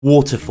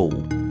Waterfall,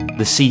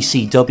 the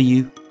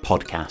CCW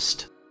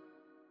podcast.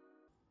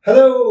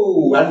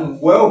 Hello and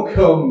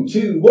welcome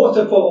to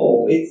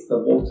Waterfall. It's the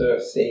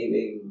water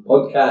saving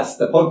podcast,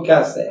 the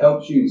podcast that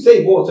helps you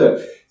save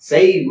water,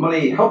 save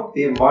money, help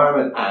the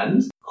environment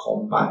and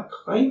combat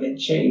climate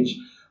change.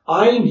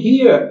 I'm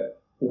here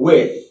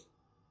with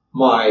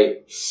my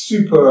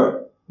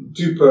super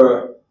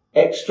duper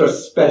extra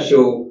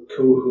special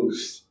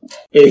co-host.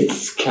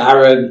 It's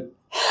Karen.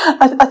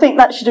 I think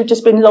that should have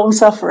just been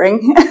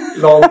long-suffering.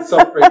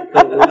 Long-suffering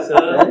co-host.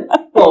 Okay.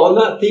 Well, on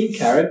that theme,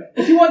 Karen,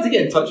 if you want to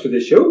get in touch with the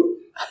show,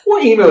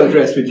 what email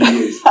address would you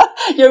use?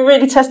 You're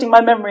really testing my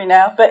memory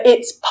now, but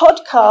it's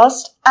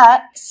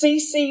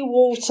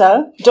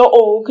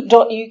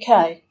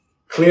podcast@ccwater.org.uk.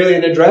 Clearly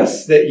an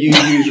address that you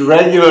use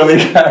regularly,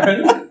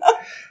 Karen.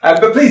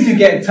 But please do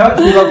get in touch.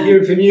 We love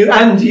hearing from you.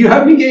 And you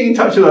have been getting in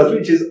touch with us,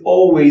 which is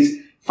always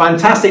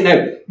fantastic.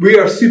 Now, we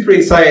are super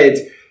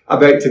excited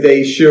about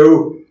today's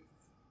show.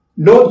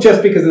 Not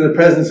just because of the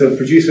presence of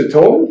producer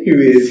Tom, who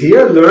is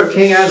here,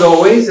 lurking as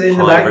always in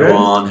the background. Hi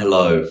everyone,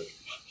 hello.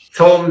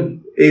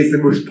 Tom is the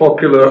most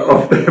popular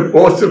of the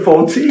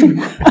Waterfall team.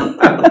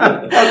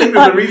 I think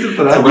there's a reason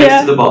for that. It's a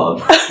race to the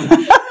bottom.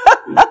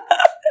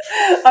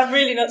 I'm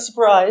really not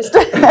surprised.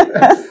 But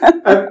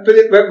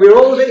we're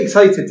all a bit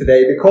excited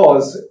today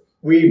because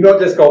we've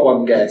not just got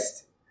one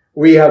guest.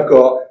 We have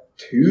got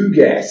two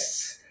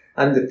guests.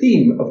 And the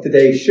theme of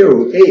today's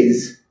show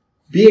is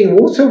being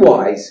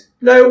water-wise.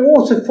 Now,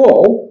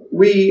 Waterfall,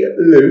 we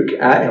look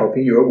at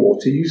helping your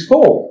water use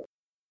fall.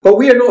 But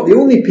we are not the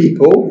only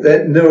people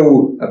that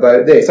know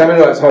about this. I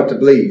know it's hard to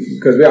believe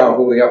because we are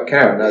holding up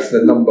Karen as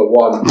the number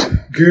one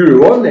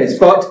guru on this.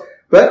 But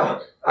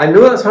I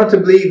know that's hard to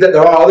believe that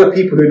there are other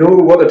people who know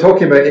what they're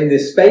talking about in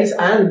this space.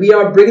 And we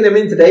are bringing them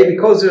in today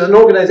because there's an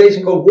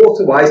organisation called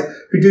Waterwise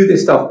who do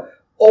this stuff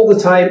all the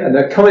time. And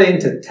they're coming in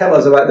to tell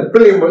us about the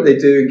brilliant work they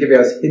do and giving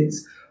us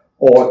hints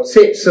or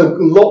tips. So a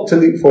lot to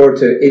look forward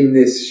to in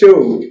this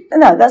show.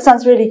 No, that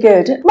sounds really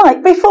good.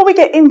 Mike, before we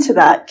get into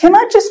that,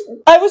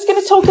 I was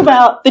going to talk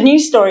about the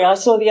news story I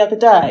saw the other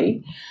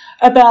day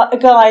about a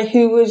guy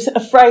who was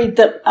afraid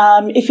that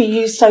if he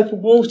used soap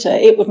and water,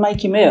 it would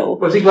make him ill.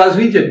 Was he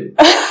Glaswegian?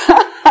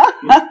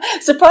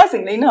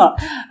 Surprisingly not.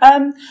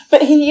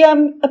 But he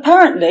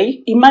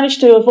apparently he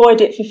managed to avoid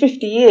it for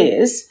 50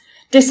 years,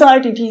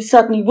 decided he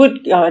suddenly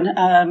would go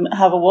and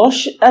have a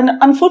wash, and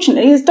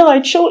unfortunately has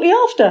died shortly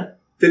after.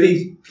 Did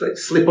he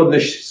slip on the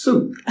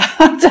soup?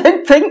 I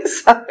don't think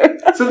so.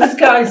 So this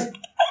guy's,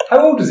 how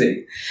old is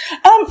he?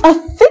 I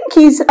think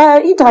he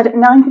died at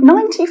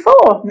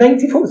 94.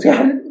 94, so he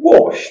hadn't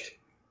washed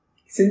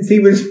since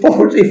he was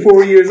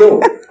 44 years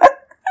old.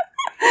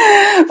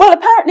 Well,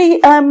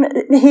 apparently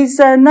his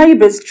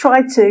neighbours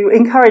tried to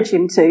encourage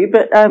him to,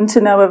 but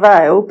to no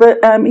avail. But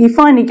he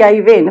finally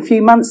gave in a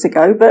few months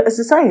ago, but as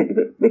I say, he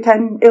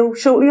became ill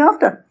shortly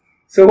after.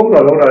 So hold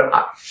on.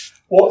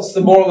 What's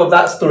the moral of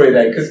that story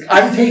then? Because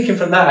I'm taking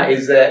from that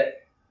is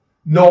that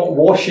not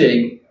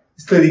washing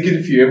is clearly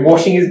good for you and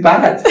washing is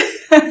bad.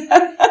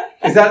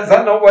 Is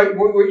that not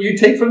what you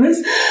take from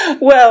this?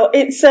 Well,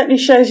 it certainly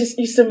shows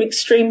you some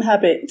extreme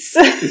habits.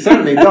 It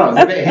certainly does.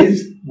 I mean,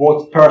 his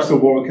personal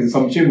water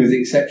consumption was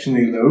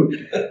exceptionally low.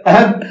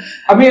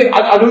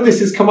 I know this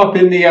has come up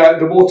in the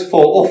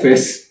Waterfall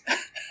office.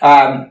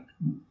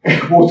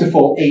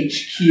 Waterfall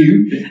HQ,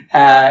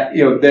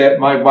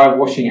 my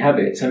washing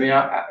habits. I mean,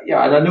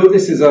 and I know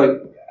this is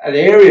an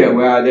area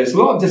where there's a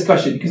lot of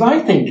discussion because I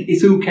think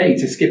it's okay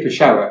to skip a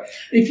shower.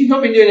 If you've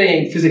not been doing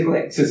any physical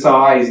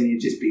exercise and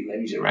you've just been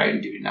lounging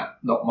around doing that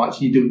not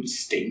much and you don't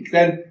stink,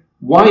 then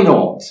why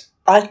not?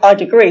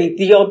 I'd agree.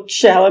 The odd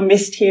shower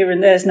missed here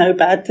and there's no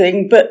bad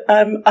thing, but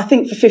I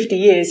think for 50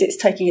 years it's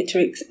taking it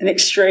to an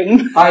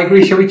extreme. I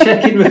agree. Shall we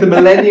check in with the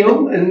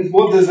millennial? And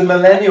where does the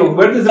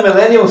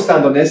millennial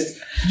stand on this?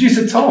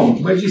 Producer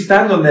Tom, where do you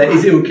stand on that?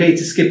 Is it okay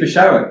to skip a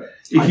shower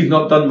if you've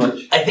not done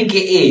much? I think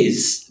it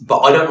is,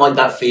 but I don't like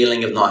that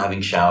feeling of not having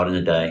showered in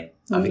a day.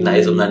 I think that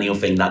is a millennial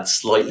thing. That's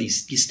slightly,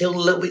 you're still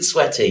a little bit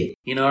sweaty.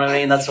 You know what I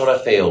mean? That's what I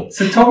feel.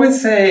 So Tom is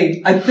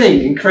saying, I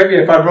think, and correct me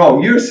if I'm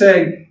wrong, you're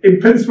saying, in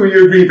principle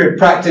you agree, but in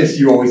practice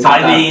you always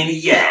have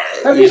yeah.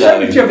 How many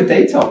showers do you have a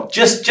day, Tom?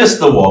 Just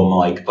the one,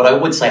 Mike. But I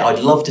would say I'd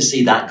love to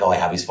see that guy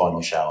have his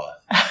final shower.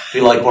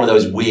 Be like one of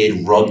those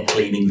weird rug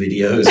cleaning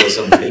videos or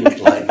something.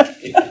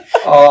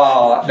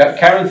 Oh, no,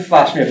 Karen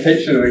flashed me a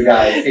picture of the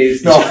guy.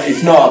 It's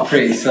not a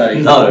pretty sight.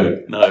 No.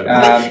 He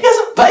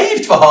hasn't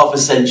bathed for half a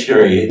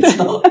century. It's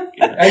not.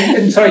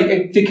 And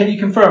sorry, can you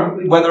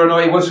confirm whether or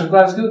not he was from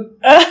Glasgow?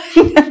 No,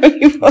 he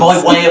wasn't.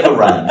 By way of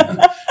Iran.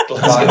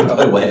 Glasgow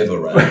by way of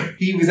Iran.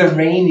 He was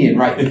Iranian,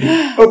 right?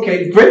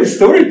 Okay, great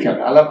story,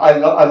 Karen. I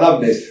love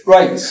this.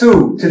 Right,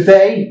 so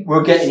today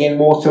we're getting in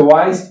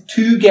Waterwise,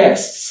 two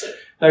guests.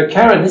 Now,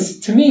 Karen,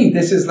 this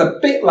is a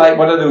bit like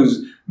one of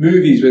those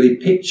movies where they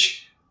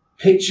pitch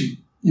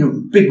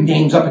big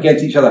names up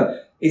against each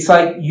other. It's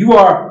like you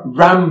are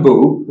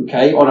Rambo,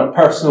 okay, on a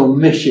personal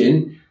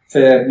mission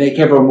to make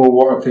everyone more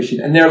water efficient,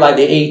 and they're like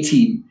the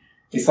A-team.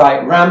 It's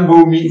like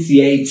Rambo meets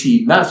the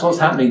A-team. That's what's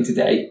happening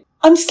today.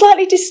 I'm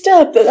slightly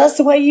disturbed that that's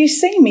the way you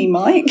see me,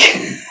 Mike.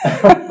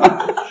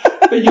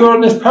 But you're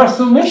on this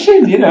personal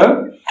mission, you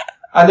know.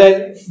 And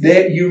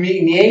then you're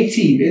meeting the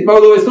A-Team.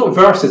 Although it's not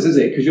versus, is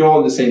it? Because you're all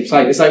on the same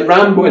side. It's like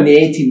Rambo and the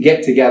A-Team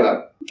get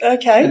together.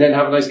 Okay. And then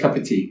have a nice cup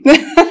of tea.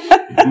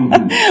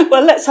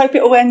 Well, let's hope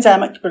it all ends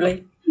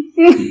amicably.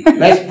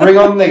 Let's bring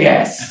on the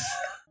guests.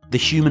 The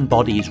human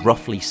body is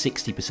roughly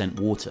 60%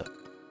 water.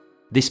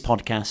 This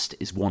podcast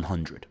is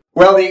 100.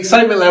 Well, the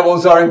excitement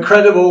levels are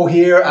incredible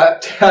here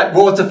at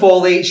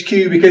Waterfall HQ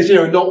because, you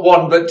know, not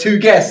one but two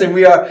guests, and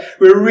we're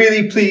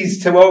really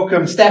pleased to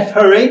welcome Steph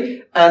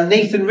Hurry and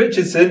Nathan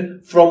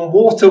Richardson from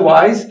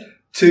Waterwise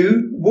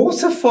to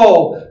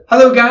Waterfall.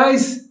 Hello,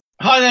 guys.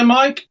 Hi there,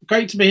 Mike.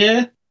 Great to be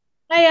here.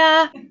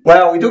 Hiya.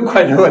 Well, we don't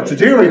quite know what to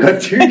do. We've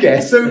got two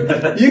guests.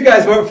 So you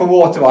guys work for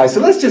Waterwise. So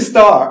let's just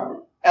start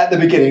at the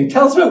beginning.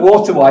 Tell us about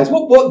Waterwise.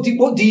 What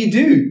do you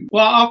do?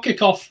 Well, I'll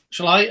kick off,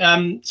 shall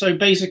I? So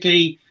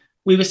basically,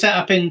 we were set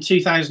up in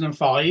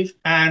 2005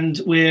 and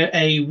we're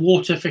a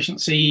water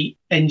efficiency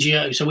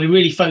NGO. So we're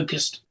really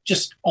focused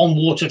just on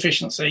water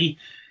efficiency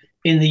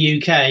in the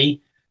UK.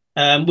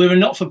 We're a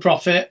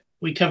not-for-profit.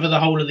 We cover the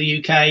whole of the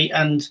UK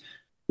and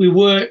we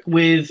work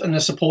with and are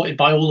supported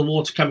by all the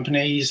water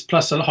companies,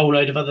 plus a whole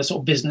load of other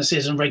sort of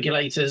businesses and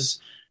regulators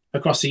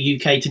across the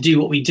UK to do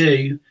what we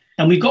do.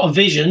 And we've got a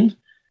vision,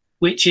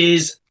 which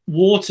is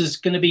water's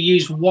going to be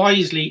used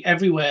wisely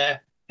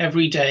everywhere,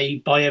 every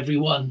day, by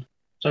everyone.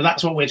 So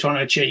that's what we're trying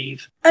to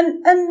achieve.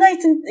 And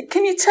Nathan,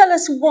 can you tell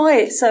us why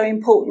it's so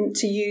important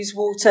to use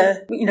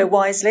water,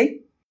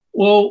 wisely?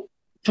 Well,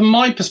 from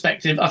my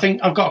perspective, I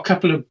think I've got a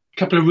couple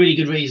of really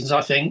good reasons,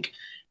 I think,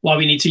 why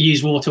we need to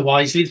use water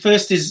wisely. The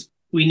first is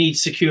we need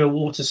secure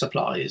water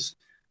supplies.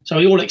 So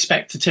we all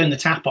expect to turn the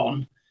tap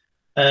on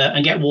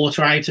and get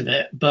water out of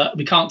it, but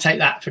we can't take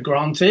that for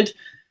granted.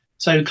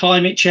 So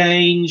climate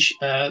change,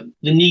 the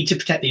need to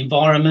protect the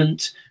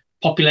environment,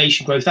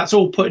 population growth, that's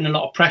all putting a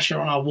lot of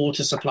pressure on our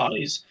water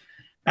supplies.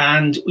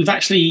 And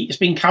it's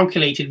been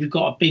calculated, we've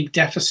got a big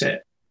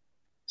deficit.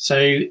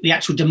 So the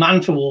actual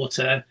demand for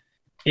water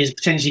is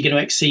potentially going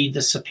to exceed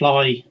the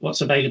supply, what's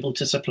available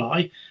to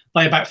supply,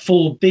 by about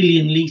 4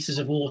 billion litres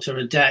of water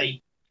a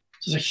day.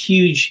 So it's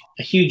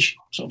a huge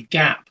sort of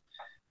gap.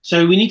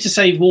 So we need to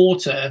save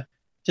water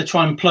to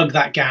try and plug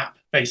that gap,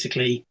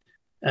 basically.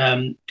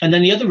 And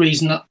then the other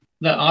reason that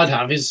I'd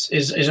have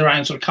is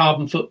around sort of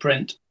carbon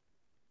footprint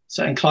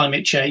and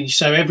climate change.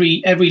 So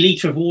every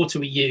litre of water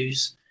we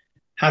use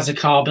has a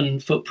carbon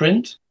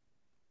footprint.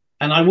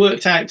 And I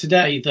worked out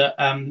today that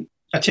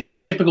a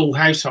typical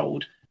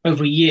household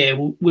over a year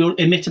will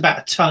emit about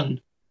a tonne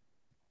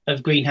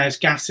of greenhouse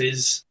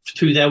gases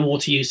through their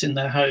water use in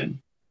their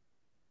home.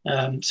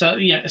 So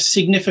a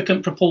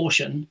significant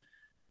proportion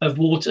of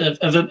water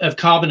of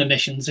carbon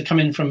emissions are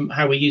coming from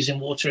how we're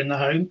using water in the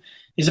home.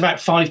 Is about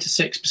 5 to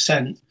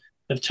 6%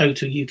 of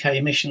total UK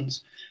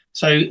emissions.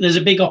 So there's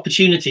a big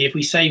opportunity. If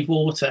we save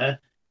water,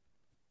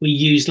 we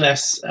use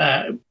less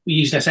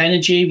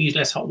energy, we use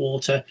less hot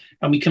water,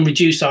 and we can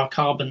reduce our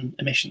carbon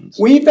emissions.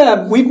 We've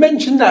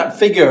mentioned that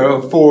figure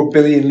of 4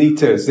 billion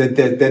litres,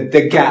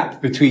 the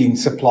gap between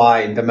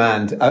supply and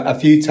demand a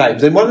few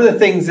times. And one of the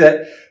things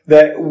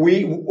that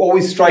we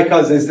always strike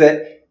us is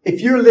that if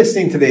you're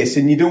listening to this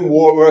and you don't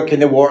work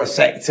in the water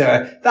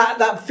sector,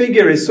 that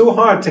figure is so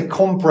hard to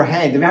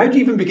comprehend. I mean, how do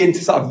you even begin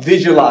to sort of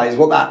visualize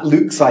what that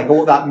looks like or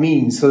what that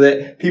means so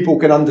that people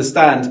can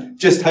understand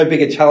just how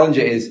big a challenge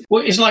it is?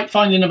 Well, it's like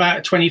finding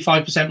about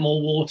 25%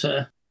 more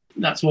water.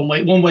 That's one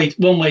way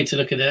to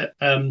look at it.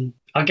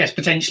 I guess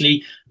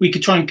potentially we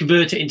could try and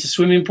convert it into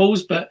swimming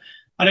pools, but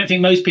I don't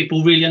think most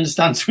people really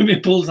understand swimming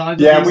pools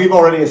either. Yeah, we've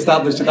already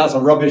established that that's a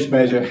rubbish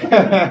measure.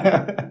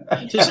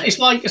 So it's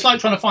like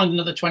trying to find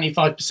another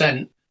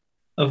 25%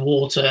 of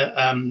water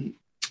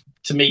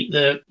to meet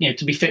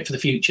to be fit for the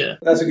future.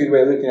 That's a good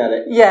way of looking at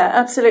it. Yeah,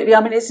 absolutely.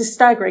 I mean, it's a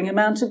staggering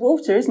amount of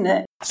water, isn't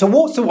it? So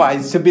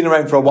Waterwise have been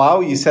around for a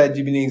while. You said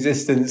you've been in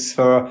existence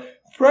for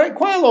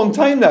quite a long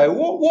time now.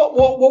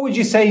 What would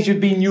you say has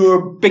been your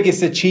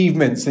biggest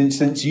achievement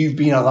since you've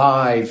been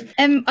alive?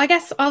 I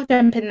guess I'll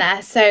jump in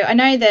there. So I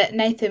know that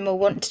Nathan will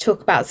want to talk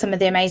about some of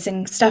the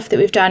amazing stuff that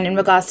we've done in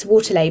regards to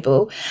Water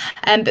Label.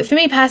 But for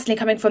me personally,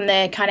 coming from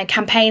the kind of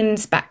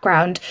campaigns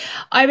background,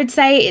 I would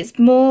say it's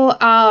more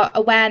our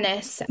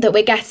awareness that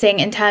we're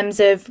getting in terms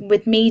of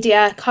with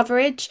media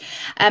coverage.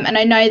 And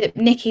I know that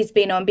Nikki's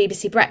been on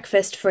BBC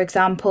Breakfast, for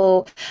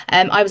example.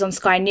 I was on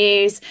Sky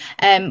News.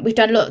 We've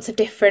done lots of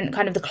different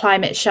kind of the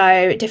climate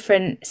show,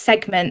 different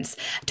segments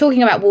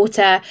talking about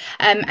water,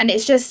 and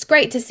it's just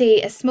great to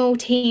see a small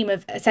team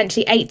of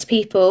essentially 8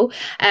 people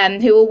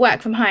who all work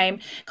from home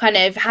kind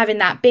of having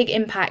that big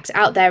impact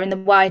out there in the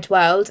wide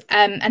world,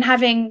 and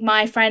having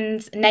my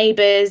friends,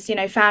 neighbours,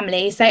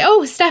 family say,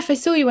 "Oh, Steph, I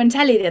saw you on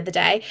telly the other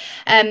day,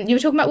 you were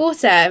talking about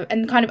water,"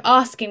 and kind of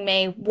asking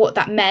me what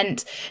that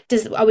meant.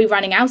 Are we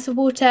running out of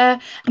water?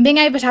 And being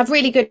able to have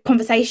really good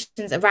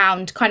conversations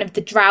around kind of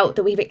the drought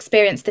that we've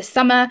experienced this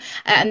summer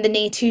and the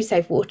need to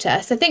save water.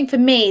 So I think for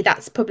me,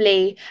 that's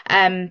probably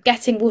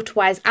getting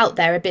WaterWise out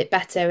there a bit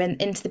better and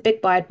into the big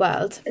wide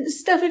world.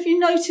 Steph, have you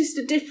noticed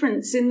a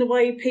difference in the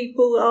way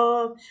people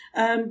are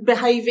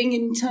behaving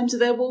in terms of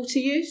their water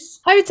use?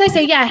 I would say so,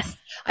 yes.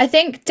 I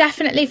think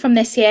definitely from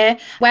this year,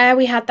 where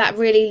we had that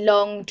really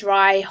long,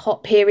 dry,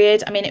 hot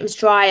period. I mean, it was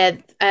drier,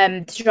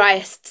 the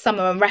driest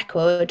summer on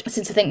record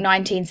since I think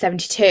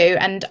 1972.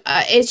 And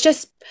it's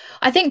just,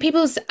 I think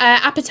people's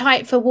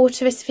appetite for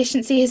water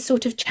efficiency has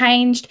sort of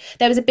changed.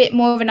 There was a bit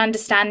more of an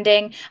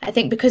understanding. I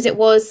think because it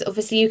was,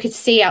 obviously you could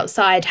see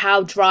outside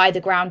how dry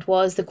the ground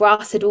was. The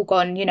grass had all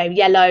gone,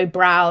 yellow,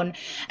 brown.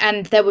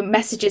 And there were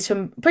messages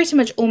from pretty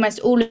much almost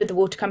all of the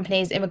water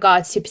companies in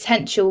regards to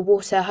potential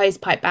water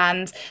hosepipe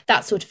bans,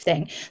 that sort of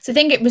thing. So I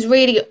think it was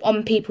really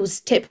on people's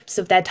tips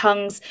of their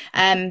tongues.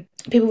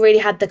 People really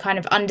had the kind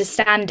of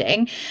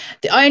understanding.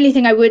 The only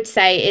thing I would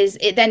say is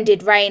it then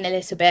did rain a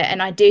little bit,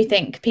 and I do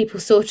think people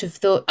sort of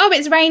thought, oh,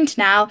 it's rained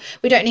now,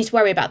 we don't need to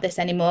worry about this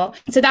anymore.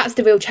 So that's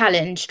the real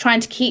challenge,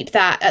 trying to keep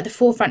that at the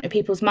forefront of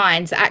people's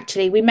minds.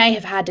 Actually, we may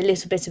have had a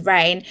little bit of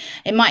rain,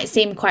 it might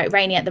seem quite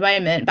rainy at the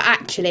moment, but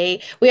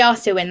actually we are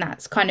still in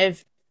that kind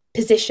of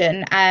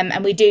position,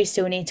 and we do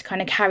still need to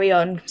kind of carry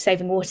on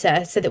saving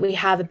water so that we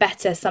have a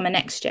better summer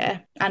next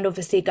year and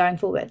obviously going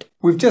forward.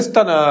 We've just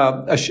done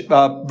a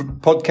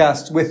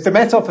podcast with the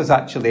Met Office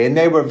actually, and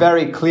they were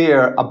very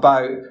clear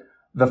about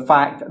the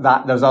fact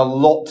that there's a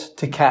lot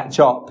to catch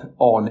up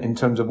on in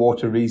terms of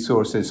water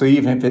resources. So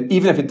even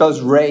if it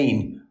does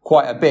rain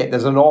quite a bit,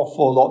 there's an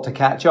awful lot to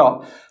catch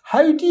up.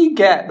 How do you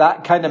get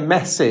that kind of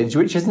message,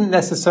 which isn't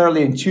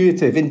necessarily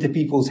intuitive, into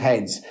people's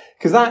heads?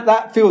 Because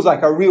that feels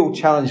like a real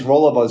challenge for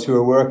all of us who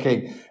are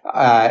working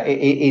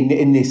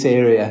in this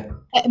area.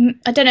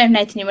 I don't know if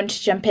Nathan, you wanted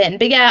to jump in,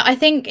 but yeah, I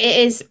think it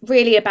is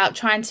really about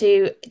trying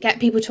to get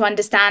people to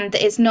understand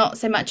that it's not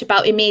so much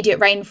about immediate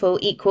rainfall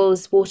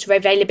equals water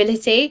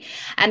availability,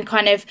 and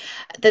kind of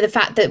the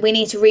fact that we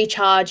need to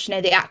recharge,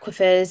 the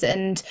aquifers,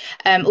 and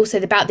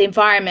also about the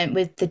environment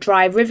with the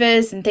dry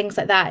rivers and things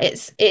like that.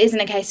 It isn't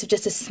a case of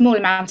just a small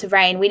amount of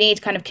rain. We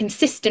need kind of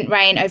consistent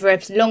rain over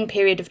a long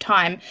period of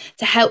time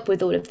to help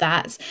with all of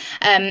that.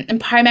 And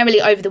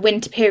primarily over the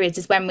winter periods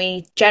is when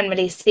we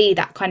generally see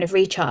that kind of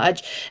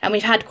recharge. And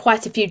we've had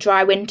quite a few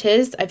dry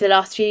winters over the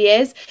last few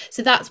years.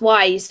 So that's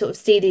why you sort of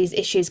see these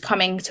issues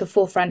coming to a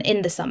forefront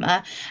in the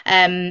summer.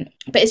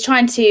 But it's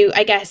trying to,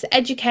 I guess,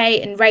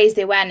 educate and raise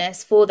the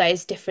awareness for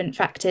those different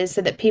factors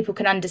so that people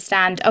can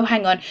understand, oh,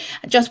 hang on,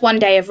 just one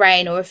day of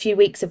rain or a few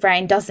weeks of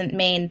rain doesn't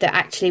mean that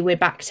actually we're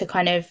back to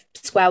kind of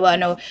square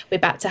one, or we're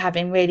back to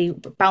having really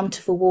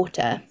bountiful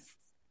water.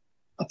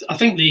 I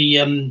think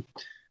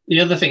the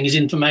other thing is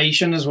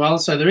information as well.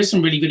 So there is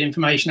some really good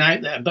information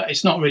out there, but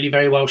it's not really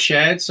very well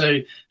shared. So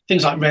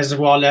things like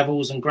reservoir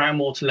levels and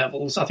groundwater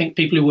levels, I think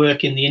people who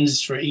work in the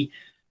industry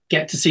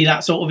get to see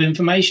that sort of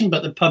information,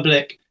 but the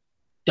public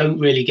don't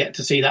really get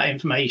to see that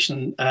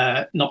information.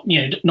 Not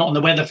on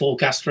the weather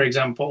forecast, for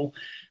example,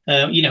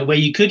 where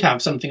you could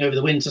have something over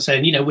the winter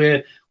saying,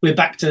 we're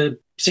back to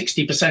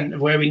 60%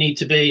 of where we need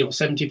to be, or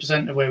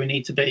 70% of where we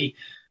need to be.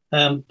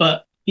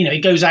 But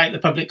it goes out the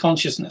public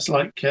consciousness,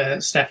 like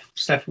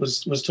Steph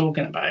was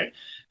talking about,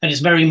 and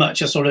it's very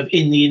much a sort of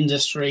in the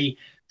industry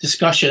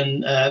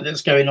discussion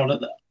that's going on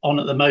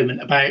at the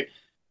moment about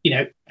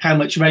how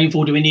much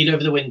rainfall do we need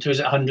over the winter?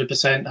 Is it 100%,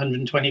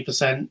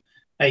 120%,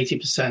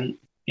 80%?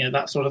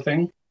 That sort of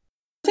thing.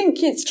 I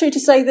think it's true to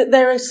say that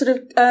there are sort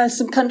of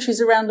some countries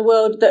around the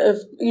world that have,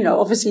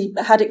 obviously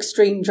had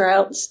extreme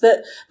droughts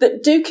that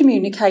do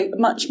communicate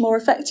much more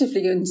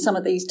effectively in some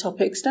of these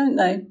topics, don't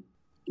they?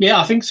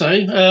 Yeah, I think so.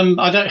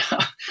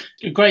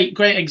 A great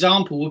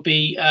example would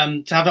be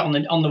to have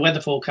it on the weather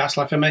forecast.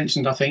 Like I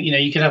mentioned, I think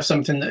you could have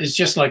something that is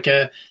just like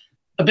a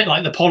bit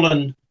like the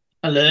pollen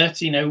alert.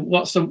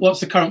 What's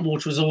the current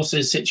water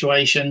resources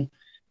situation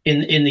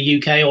in the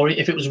UK, or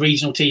if it was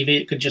regional TV,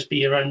 it could just be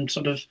your own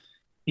sort of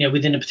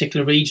within a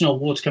particular region or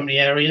water company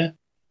area.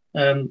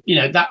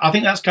 That I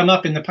think that's come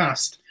up in the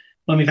past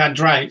when we've had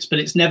droughts, but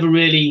it's never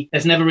really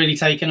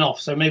taken off.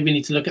 So maybe we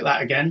need to look at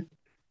that again.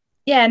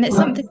 Yeah, and it's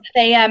something that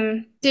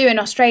they do in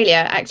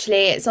Australia,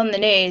 actually. It's on the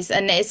news,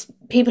 and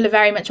people are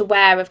very much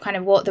aware of kind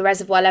of what the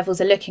reservoir levels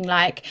are looking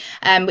like,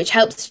 which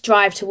helps to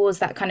drive towards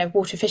that kind of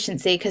water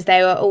efficiency, because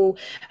they are all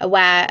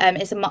aware.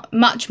 It's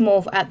much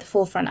more at the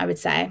forefront, I would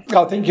say.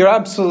 I think you're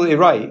absolutely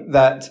right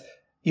that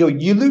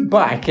you look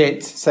back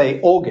at, say,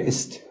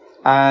 August,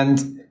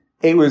 and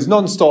it was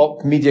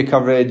non-stop media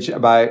coverage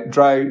about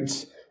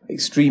droughts,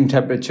 extreme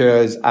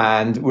temperatures,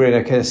 and we're in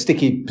a kind of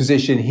sticky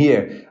position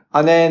here.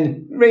 And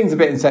then rains a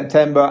bit in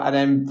September, and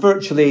then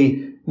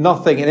virtually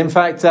nothing. And in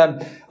fact,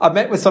 I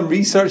met with some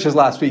researchers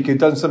last week who'd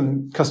done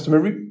some customer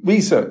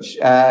research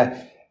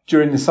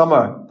during the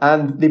summer,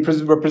 and they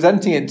were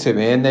presenting it to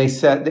me, and they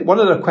said that one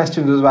of the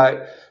questions was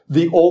about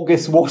the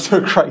August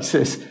water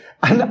crisis.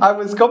 And I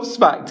was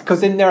gobsmacked,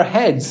 because in their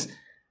heads,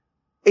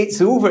 it's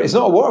over. It's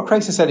not a water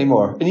crisis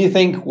anymore. And you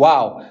think,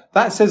 wow,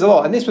 that says a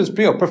lot. And this was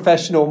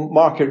professional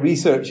market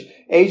research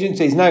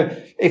agencies. Now,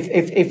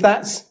 if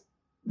that's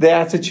the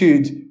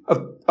attitude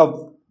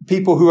of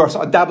people who are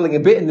sort of dabbling a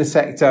bit in the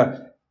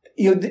sector,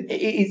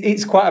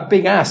 it's quite a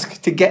big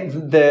ask to get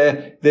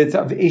the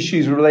sort of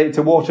issues related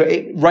to water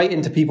right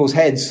into people's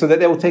heads so that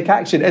they will take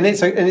action. And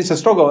it's a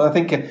struggle. And I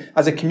think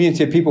as a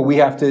community of people, we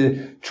have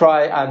to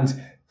try and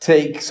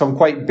take some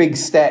quite big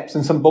steps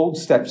and some bold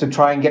steps to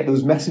try and get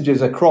those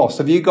messages across.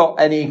 Have you got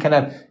any kind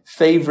of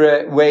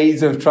favourite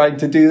ways of trying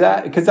to do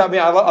that? Because I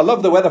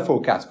love the weather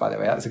forecast, by the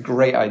way. That's a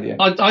great idea.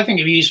 I think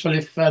it'd be useful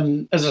if,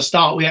 as a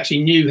start, we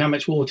actually knew how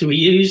much water we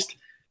used.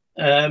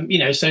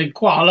 So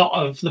quite a lot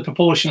of the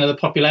proportion of the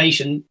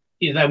population,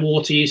 their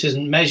water use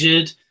isn't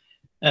measured.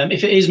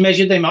 If it is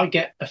measured, they might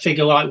get a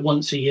figure like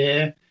once a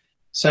year.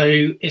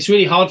 So it's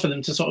really hard for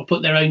them to sort of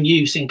put their own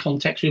use in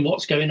context with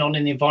what's going on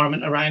in the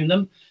environment around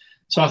them.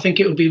 So I think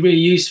it would be really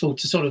useful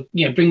to sort of,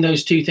 bring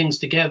those two things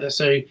together.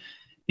 So,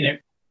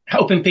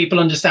 helping people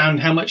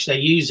understand how much they're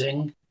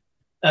using,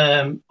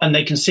 and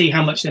they can see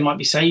how much they might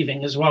be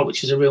saving as well,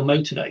 which is a real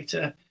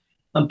motivator,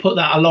 and put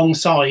that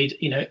alongside,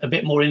 a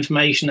bit more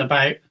information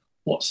about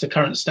what's the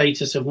current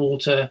status of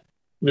water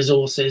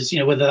resources,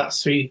 whether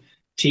that's through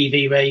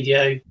TV,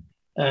 radio,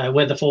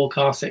 weather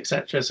forecasts,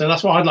 etc. So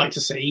that's what I'd like to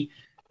see,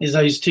 is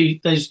those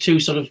two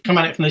sort of come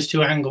at it from those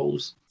two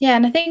angles. Yeah,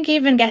 and I think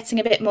even getting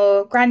a bit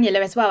more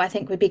granular as well, I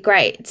think would be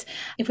great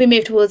if we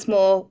move towards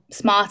more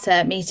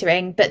smarter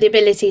metering, but the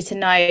ability to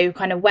know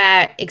kind of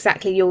where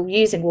exactly you're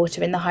using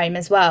water in the home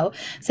as well,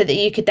 so that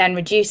you could then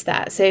reduce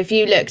that. So if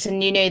you looked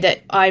and you knew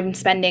that I'm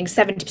spending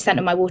 70%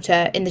 of my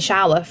water in the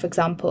shower, for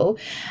example,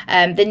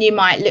 then you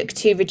might look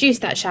to reduce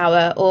that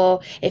shower.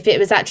 Or if it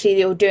was actually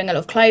you're doing a lot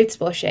of clothes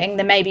washing,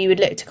 then maybe you would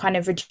look to kind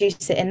of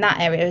reduce it in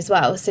that area as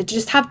well. So to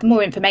just have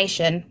more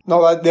information.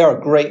 No, they are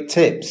great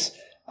tips.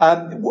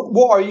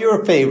 What are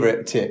your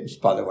favourite tips,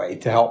 by the way,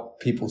 to help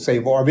people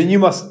save water? I mean, you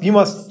must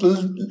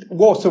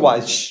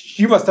water-wise,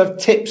 you must have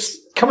tips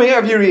coming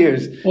out of your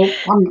ears. Well,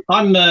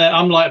 I'm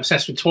like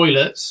obsessed with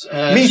toilets.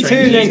 Me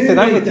too, Nathan.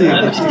 I'm with you.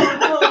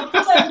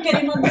 Don't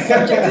get him on the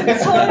subject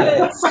of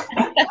toilets.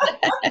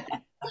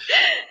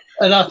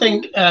 And I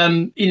think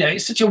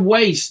it's such a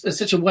waste. It's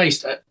such a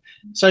waste.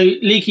 So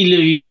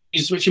leaky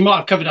loos, which you might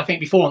have covered, I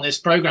think, before on this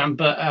programme,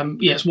 but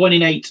it's 1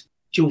 in 8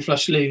 dual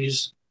flush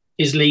loos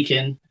is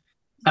leaking.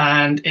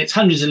 And it's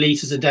hundreds of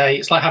litres a day.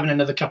 It's like having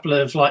another couple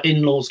of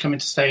in-laws coming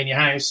to stay in your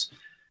house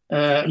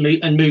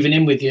and moving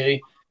in with you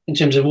in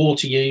terms of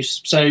water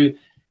use. So,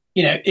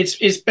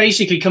 it's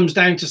basically comes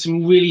down to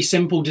some really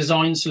simple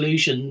design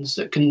solutions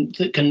that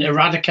can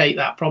eradicate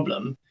that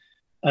problem.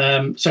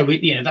 So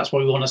we, that's what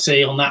we want to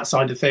see on that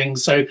side of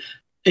things. So,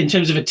 in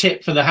terms of a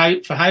tip for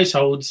for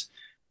households,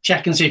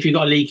 check and see if you've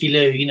got a leaky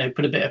loo.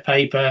 Put a bit of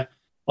paper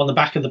on the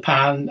back of the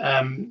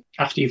pan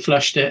after you've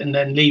flushed it, and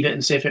then leave it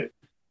and see if it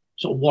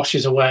sort of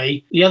washes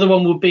away. The other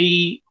one would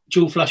be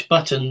dual flush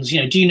buttons.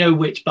 Do you know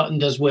which button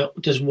does what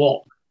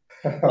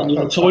on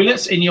your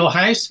toilets in your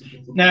house?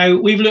 Now,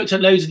 we've looked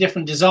at loads of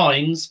different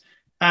designs,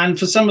 and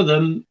for some of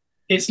them,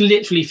 it's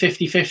literally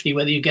 50-50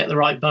 whether you get the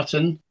right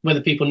button,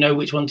 whether people know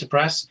which one to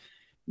press.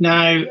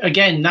 Now,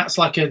 again, that's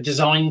like a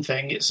design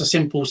thing. It's a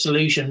simple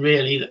solution,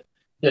 really,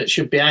 that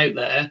should be out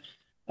there.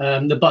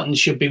 The buttons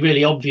should be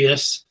really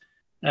obvious.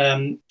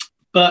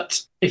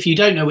 But if you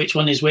don't know which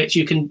one is which,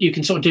 you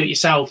can sort of do it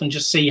yourself and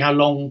just see how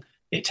long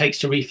it takes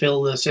to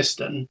refill the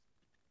cistern.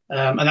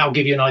 And that will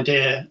give you an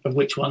idea of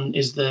which one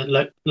is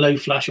the low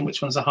flush and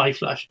which one's the high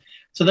flush.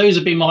 So those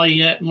would be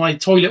my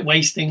toilet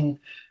wasting,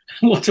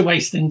 water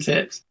wasting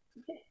tips.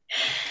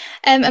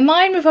 And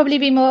mine would probably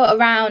be more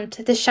around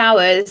the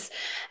showers.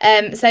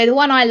 So the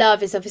one I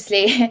love is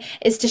obviously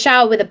is to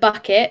shower with a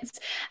bucket.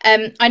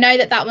 I know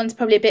that one's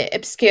probably a bit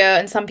obscure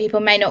and some people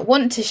may not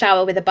want to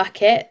shower with a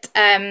bucket.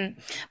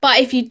 But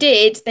if you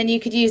did, then you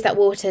could use that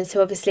water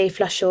to obviously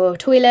flush your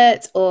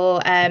toilet or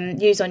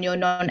use on your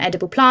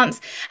non-edible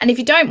plants. And if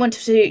you don't want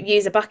to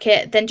use a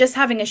bucket, then just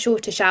having a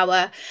shorter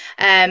shower,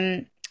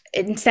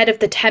 instead of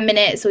the 10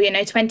 minutes or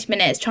 20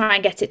 minutes, try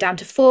and get it down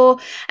to 4.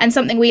 And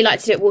something we like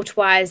to do at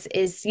Waterwise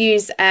is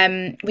use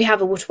we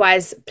have a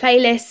Waterwise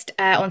playlist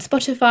on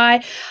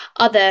Spotify.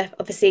 Other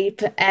obviously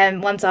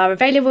ones are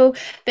available,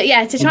 but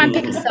to try and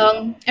pick a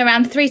song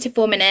around 3 to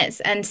 4 minutes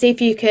and see if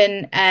you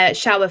can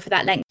shower for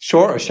that length.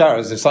 Shorter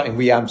showers is something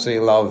we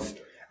absolutely love.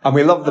 And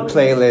we love the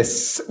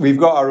playlists. We've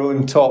got our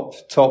own top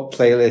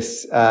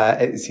playlists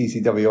at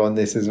CCW on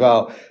this as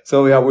well.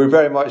 So we're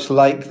very much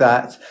like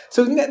that.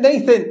 So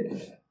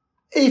Nathan,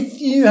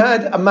 if you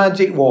had a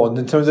magic wand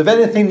in terms of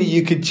anything that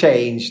you could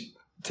change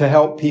to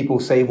help people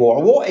save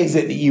water, what is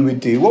it that you would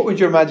do? What would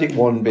your magic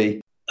wand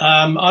be?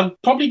 I'd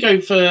probably go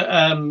for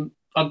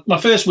my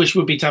first wish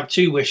would be to have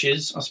 2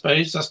 wishes, I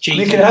suppose. That's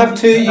cheating. You can have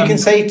 2, you can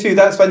say 2,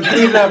 that's fine. You can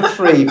even have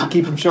 3 to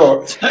keep them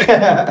short.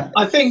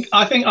 I think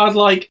I'd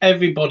like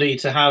everybody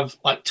to have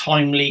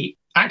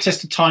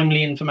access to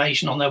timely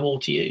information on their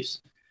water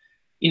use.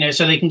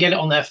 So they can get it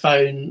on their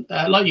phone,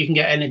 like you can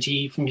get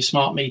energy from your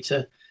smart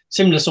meter.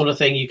 Similar sort of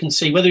thing. You can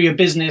see whether you're a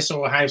business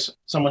or a house,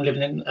 someone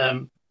living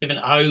at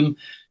home.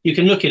 You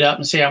can look it up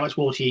and see how much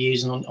water you're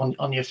using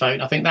on your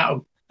phone. I think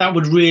that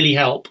would really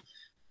help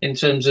in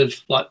terms of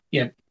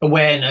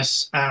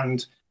awareness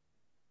and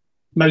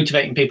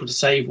motivating people to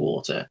save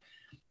water.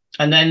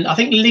 And then I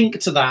think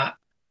linked to that,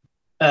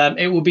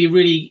 it will be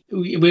we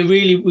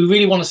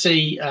really want to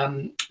see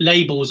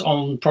labels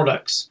on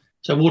products,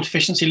 so water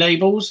efficiency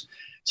labels.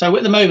 So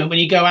at the moment, when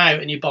you go out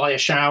and you buy a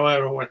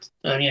shower or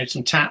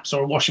some taps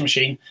or a washing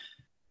machine,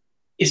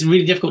 it's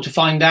really difficult to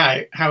find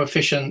out how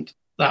efficient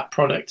that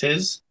product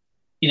is.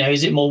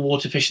 Is it more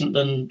water efficient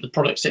than the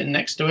product sitting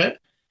next to it?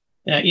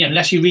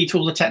 Unless you read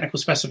through all the technical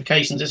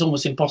specifications, it's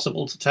almost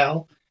impossible to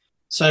tell.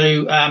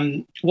 So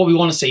what we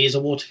want to see is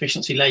a water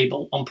efficiency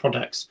label on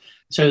products,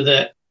 so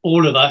that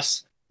all of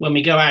us, when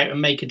we go out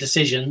and make a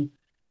decision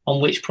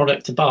on which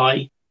product to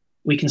buy,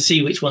 we can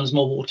see which one's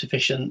more water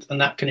efficient,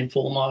 and that can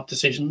inform our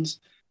decisions.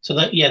 So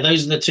that,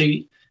 those are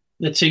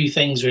the two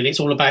things really.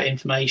 It's all about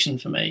information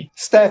for me.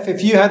 Steph,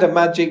 if you had a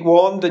magic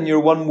wand and your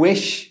one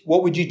wish,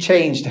 what would you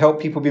change to help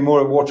people be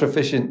more water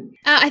efficient?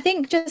 I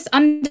think just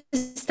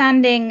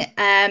understanding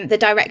the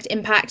direct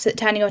impact that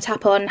turning your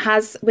tap on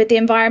has with the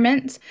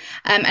environment,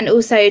 and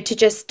also to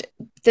just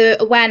the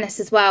awareness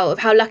as well of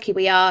how lucky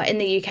we are in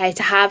the UK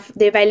to have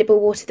the available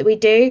water that we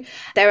do.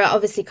 There are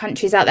obviously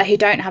countries out there who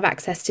don't have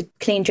access to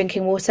clean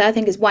drinking water. I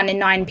think it's 1 in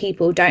 9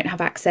 people don't have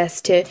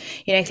access to,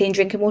 clean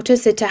drinking water.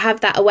 So to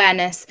have that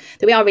awareness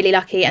that we are really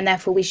lucky, and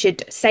therefore we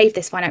should save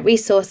this finite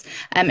resource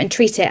and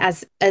treat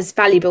it as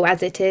valuable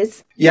as it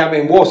is. Yeah, I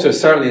mean, water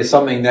certainly is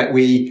something that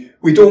we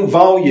don't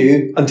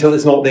value until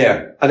it's not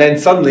there. And then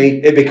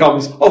suddenly it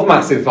becomes of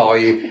massive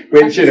value,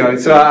 which,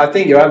 so I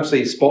think you're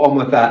absolutely spot on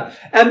with that.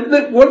 And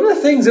look, one of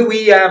the things that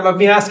we have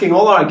been asking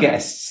all our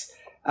guests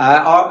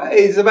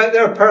is about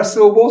their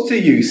personal water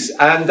use.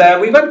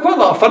 And we've had quite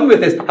a lot of fun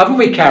with this, haven't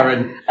we,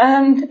 Karen?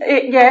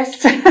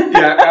 Yes.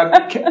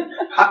 Yeah,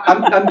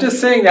 I'm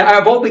just saying that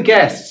out of all the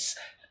guests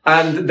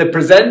and the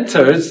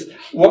presenters,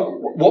 what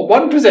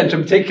one presenter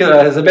in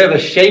particular has a bit of a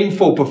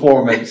shameful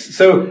performance.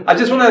 So I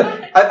just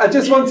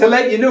want to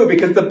let you know,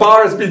 because the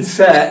bar has been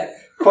set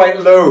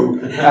quite low.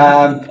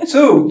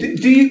 So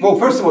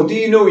first of all, do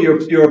you know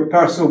your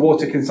personal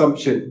water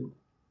consumption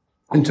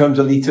in terms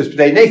of litres per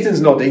day?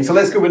 Nathan's nodding, so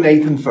let's go with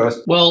Nathan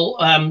first. Well,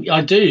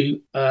 I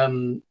do,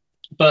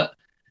 but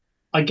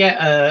I've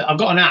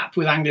got an app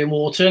with Anglian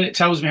Water, and it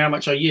tells me how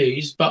much I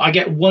use, but I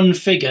get one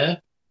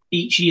figure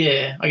each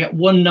year. I get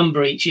one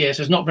number each year,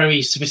 so it's not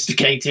very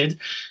sophisticated.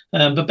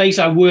 But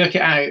basically, I work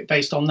it out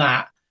based on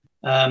that.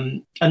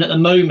 And at the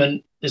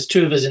moment, there's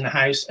 2 of us in the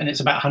house, and it's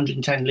about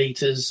 110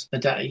 litres a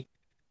day.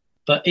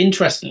 But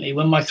interestingly,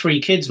 when my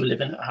 3 kids were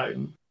living at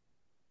home,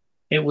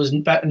 it was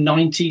about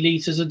 90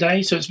 litres a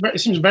day. So it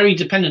seems very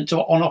dependent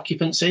on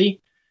occupancy.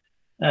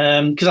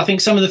 Because I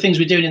think some of the things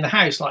we're doing in the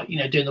house, like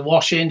doing the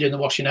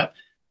washing up,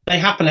 they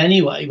happen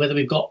anyway, whether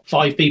we've got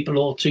 5 people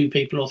or 2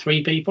 people or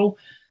 3 people.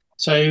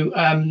 So,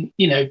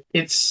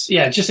 it's,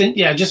 just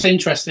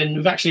interesting.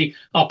 We've actually,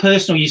 our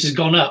personal use has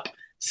gone up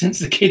since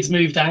the kids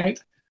moved out.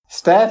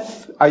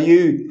 Steph, are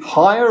you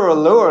higher or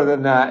lower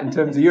than that in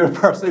terms of your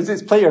personal?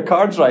 Let's play your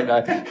cards right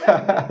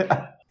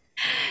now.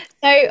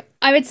 So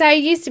I would say I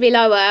used to be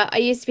lower. I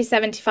used to be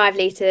 75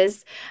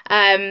 litres.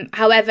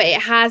 However, it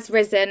has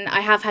risen. I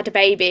have had a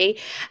baby.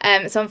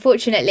 So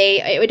unfortunately,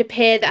 it would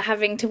appear that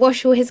having to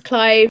wash all his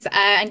clothes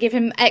and give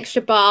him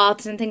extra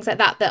baths and things like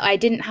that I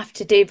didn't have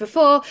to do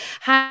before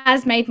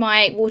has made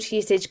my water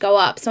usage go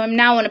up. So I'm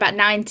now on about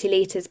 90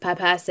 litres per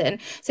person.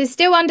 So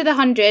still under the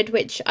 100,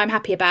 which I'm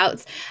happy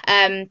about.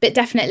 But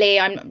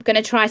definitely I'm going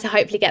to try to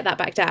hopefully get that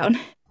back down.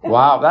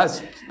 Wow,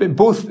 that's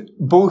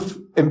both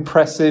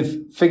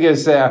impressive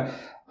figures there.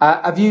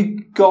 Have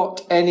you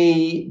got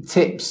any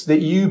tips that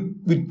you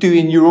would do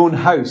in your own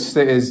house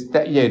that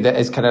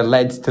has kind of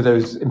led to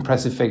those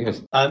impressive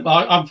figures?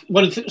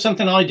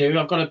 Something I do.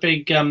 I've got a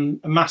big, a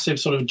massive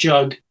sort of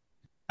jug,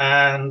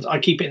 and I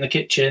keep it in the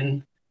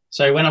kitchen.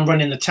 So when I'm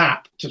running the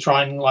tap to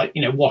try and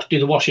do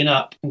the washing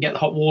up and get the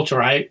hot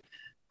water out,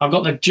 I've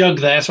got the jug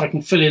there so I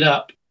can fill it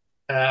up.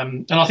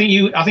 And I think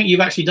you've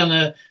actually done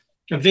a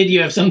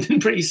video of something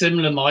pretty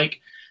similar,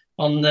 Mike,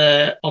 on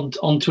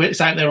Twitter.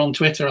 It's out there on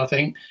Twitter, I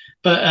think.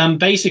 But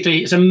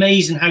basically, it's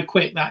amazing how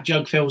quick that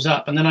jug fills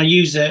up. And then I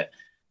use it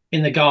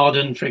in the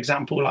garden, for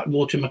example, like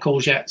watering my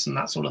courgettes and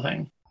that sort of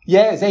thing.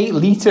 Yeah, it's 8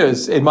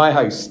 litres in my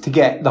house to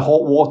get the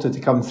hot water to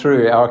come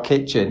through our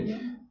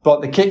kitchen.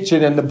 But the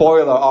kitchen and the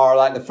boiler are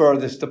like the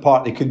furthest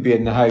apart they could be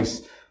in the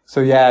house.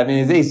 So yeah, I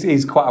mean,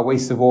 it's quite a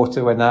waste of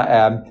water when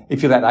that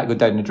if you let that go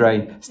down the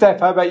drain.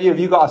 Steph, how about you? Have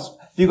you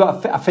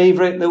got a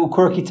favourite little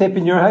quirky tip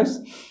in your house?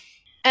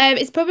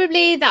 It's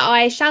probably that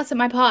I shout at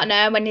my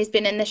partner when he's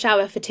been in the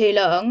shower for too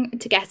long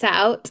to get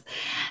out.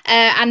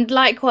 And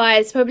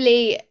likewise,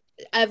 probably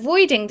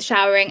avoiding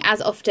showering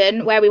as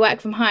often where we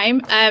work from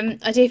home.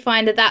 I do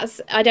find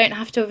that I don't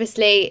have to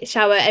obviously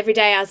shower every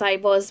day as I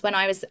was when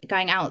I was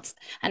going out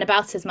and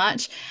about as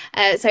much.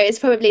 So it's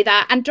probably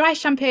that. And dry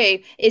shampoo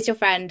is your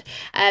friend.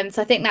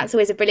 So I think that's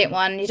always a brilliant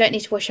one. You don't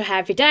need to wash your hair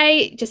every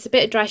day, just a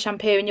bit of dry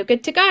shampoo and you're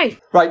good to go.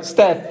 Right,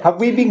 Steph, have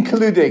we been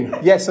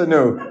colluding? Yes or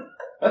no?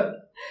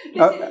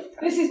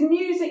 This is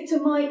music to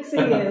Mike's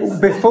ears.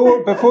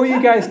 Before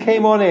you guys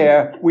came on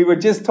air, we were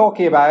just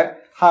talking about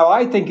how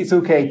I think it's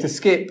okay to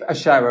skip a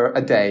shower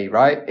a day,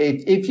 right?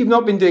 If you've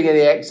not been doing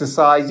any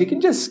exercise, you can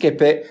just skip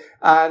it.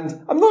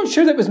 And I'm not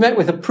sure that was met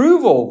with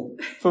approval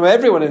from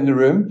everyone in the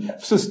room.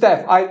 So,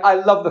 Steph, I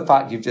love the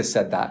fact you've just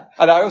said that.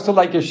 And I also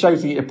like your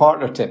shouting at your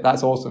partner tip.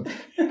 That's awesome.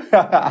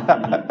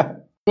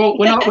 Well,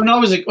 when I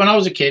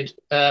was a kid,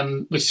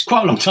 which is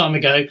quite a long time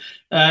ago,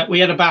 we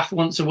had a bath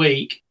once a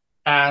week,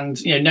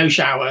 and no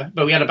shower,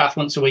 but we had a bath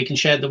once a week and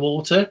shared the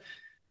water.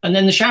 And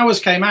then the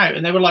showers came out,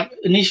 and they were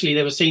initially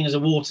they were seen as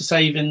a water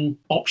saving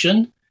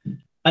option,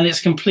 and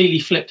it's completely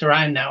flipped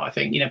around now. I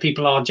think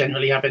people are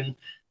generally having,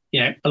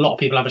 a lot of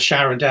people have a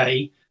shower a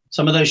day.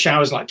 Some of those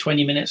showers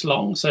 20 minutes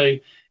long. So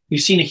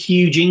we've seen a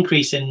huge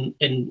increase in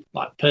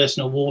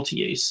personal water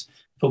use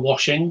for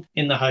washing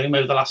in the home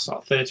over the last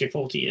 30 or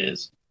 40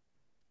 years.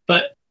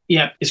 But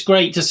yeah, it's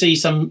great to see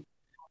some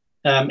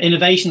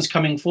innovations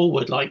coming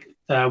forward, like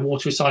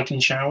water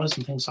recycling showers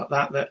and things like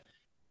that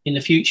in the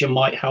future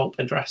might help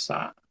address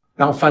that.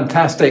 Oh,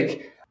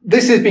 fantastic.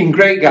 This has been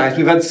great, guys.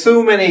 We've had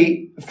so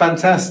many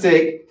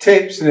fantastic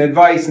tips and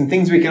advice and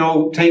things we can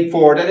all take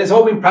forward. And it's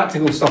all been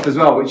practical stuff as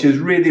well, which is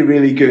really,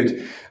 really good.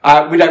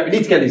 We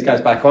need to get these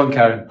guys back on,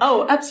 Karen.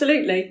 Oh,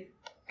 absolutely.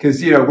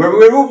 Because, our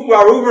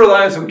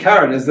over-reliance on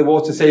Karen as the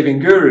water-saving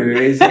guru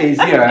is we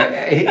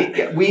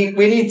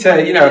need to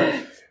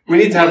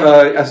have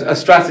a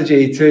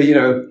strategy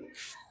to,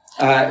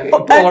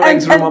 put all our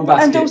eggs in one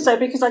basket. And also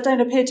because I don't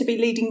appear to be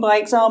leading by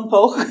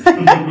example.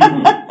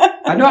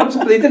 I know,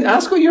 absolutely. They didn't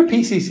ask what your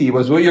PCC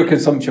was, what your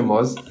consumption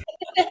was.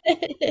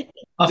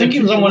 I think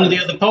it was on one of the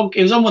other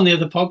It was on one of the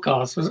other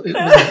podcasts.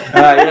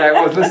 Yeah, it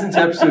was. Listen to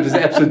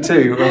episode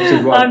 2 or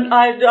episode 1.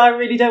 I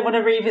really don't want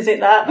to revisit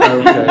that.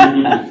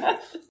 Okay.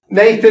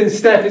 Nathan,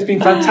 Steph, it's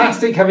been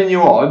fantastic having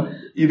you on.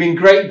 You've been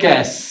great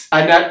guests,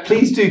 and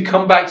please do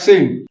come back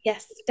soon.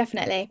 Yes,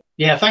 definitely.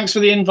 Yeah, thanks for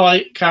the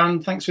invite,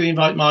 Karen. Thanks for the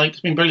invite, Mike.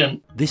 It's been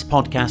brilliant. This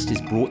podcast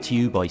is brought to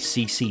you by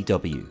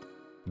CCW,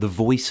 the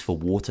voice for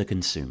water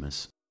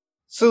consumers.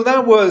 So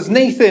that was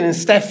Nathan and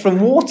Steph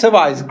from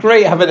Waterwise.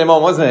 Great having them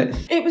on, wasn't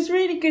it? It was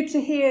really good to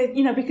hear,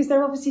 because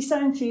they're obviously so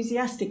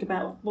enthusiastic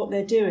about what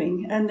they're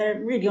doing and they're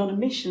really on a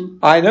mission.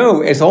 I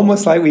know. It's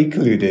almost like we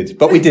colluded,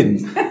 but we didn't.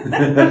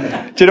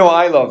 Do you know what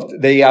I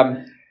loved?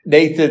 The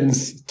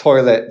Nathan's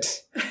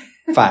toilet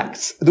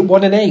facts. The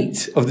 1 in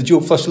 8 of the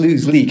dual flush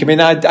loos leak. I mean,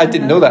 I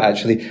didn't know that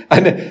actually.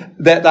 And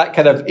that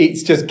kind of,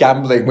 it's just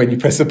gambling when you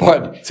press a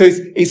button. So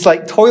it's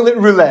like toilet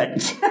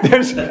roulette.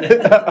 There's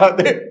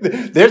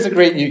a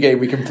great new game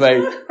we can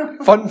play.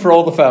 Fun for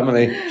all the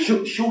family.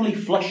 Surely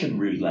flush and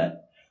roulette.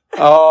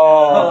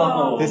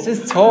 Oh, this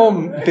is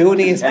Tom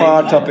building his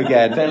part up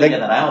again. Better get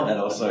that out then,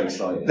 I was so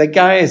excited. The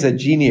guy is a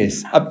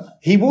genius.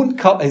 He won't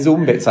cut his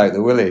own bits out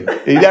though, will he?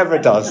 He never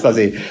does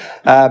he?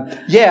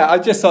 I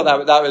just thought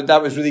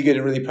that was really good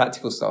and really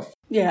practical stuff.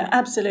 Yeah,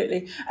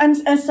 absolutely. And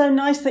so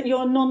nice that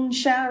your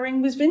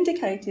non-showering was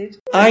vindicated.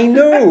 I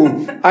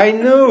know.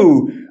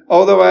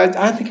 Although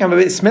I think I'm a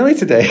bit smelly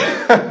today.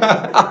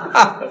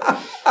 Yeah,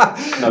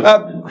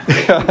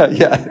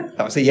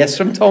 that was a yes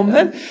from Tom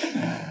then.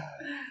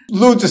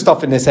 Loads of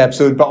stuff in this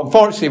episode, but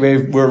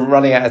unfortunately we're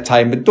running out of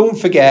time. But don't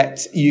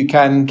forget, you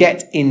can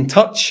get in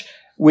touch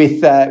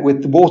with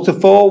the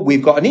Waterfall.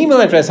 We've got an email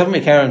address, haven't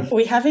we, Karen?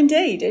 We have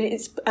indeed.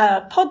 It's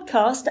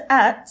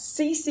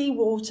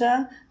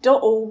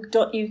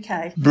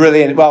podcast@ccwater.org.uk.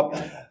 Brilliant. Well,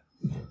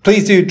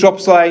 please do drop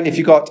us a line if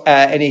you've got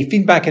any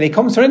feedback, any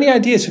comments, or any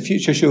ideas for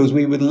future shows.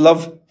 We would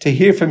love to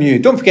hear from you.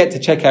 Don't forget to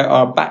check out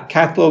our back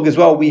catalogue as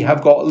well. We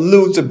have got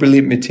loads of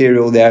brilliant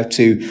material there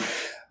too.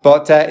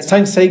 But it's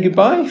time to say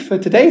goodbye for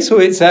today. So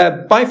it's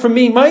bye from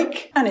me,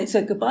 Mike. And it's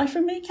a goodbye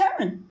from me,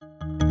 Karen.